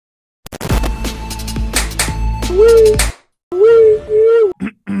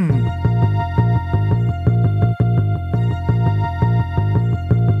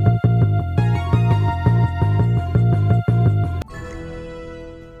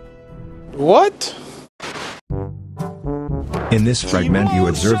What? In this fragment you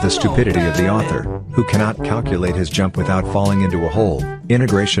observe the stupidity of the author, who cannot calculate his jump without falling into a hole.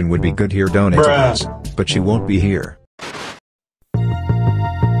 Integration would be good here, donate to us, but she won't be here.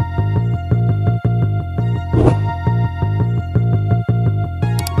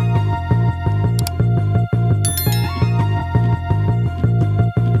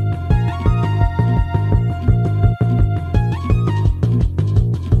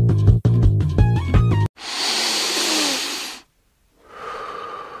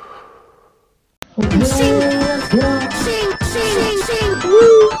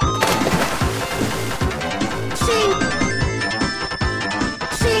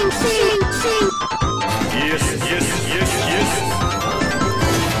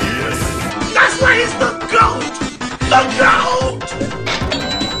 That's why he's the GOAT! The GOAT!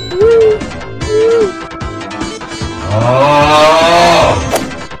 Oh!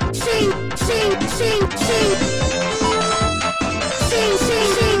 Sing, sing, sing, sing. Sing, sing,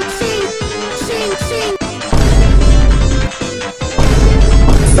 sing, sing. Sing, sing.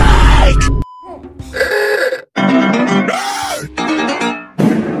 Psych!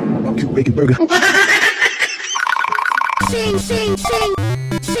 Okay, bacon burger. Sing, sing, sing.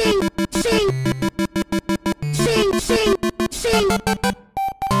 Sing, sing. Sing, sing, sing.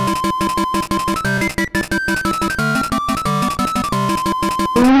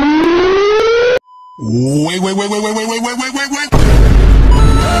 Wait. What the hell?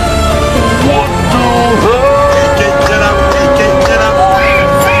 Get up.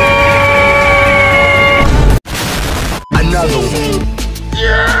 Another one.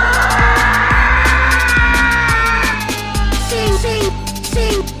 Sing, sing,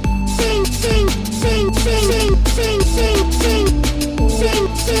 sing, sing, sing, sing, sing, sing, sing, sing, sing, sing,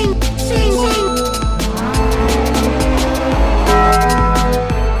 sing, sing.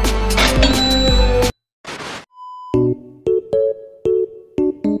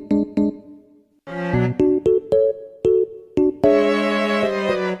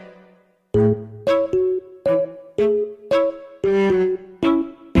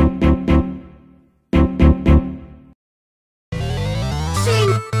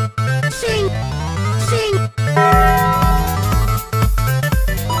 Sing, sing.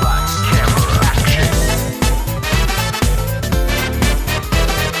 Lights, camera, action.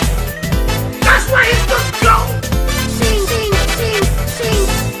 That's why he's the GOAT! Sing, sing, sing, sing.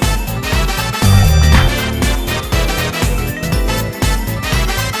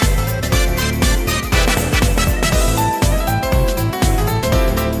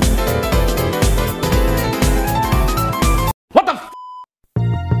 What the f?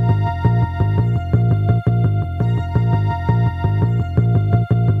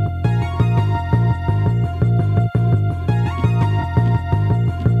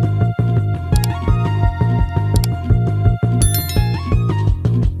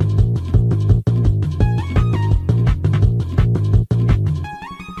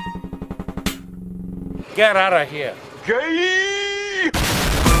 Get out of here. Gay!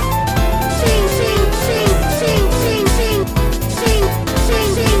 Sing, sing, sing, sing, sing, sing. Sing, sing,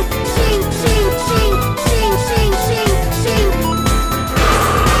 sing, sing, sing, sing, sing, sing, sing, sing.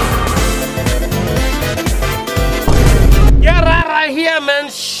 Get out of here, man.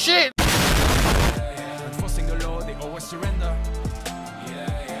 Shit. Enforcing the law, they always surrender.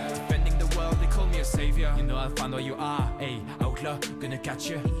 Defending the world, they call me a savior. You know I'll find where you are, ayy. Outlaw, gonna catch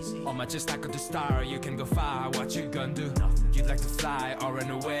you. On my just like a star, you can go far. What you gonna do? You'd like to fly or run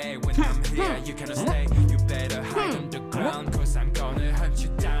away. When I'm here, you cannot stay. You better hide on the ground, cause I'm gonna hunt you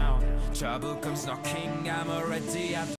down. Trouble comes knocking, I'm already at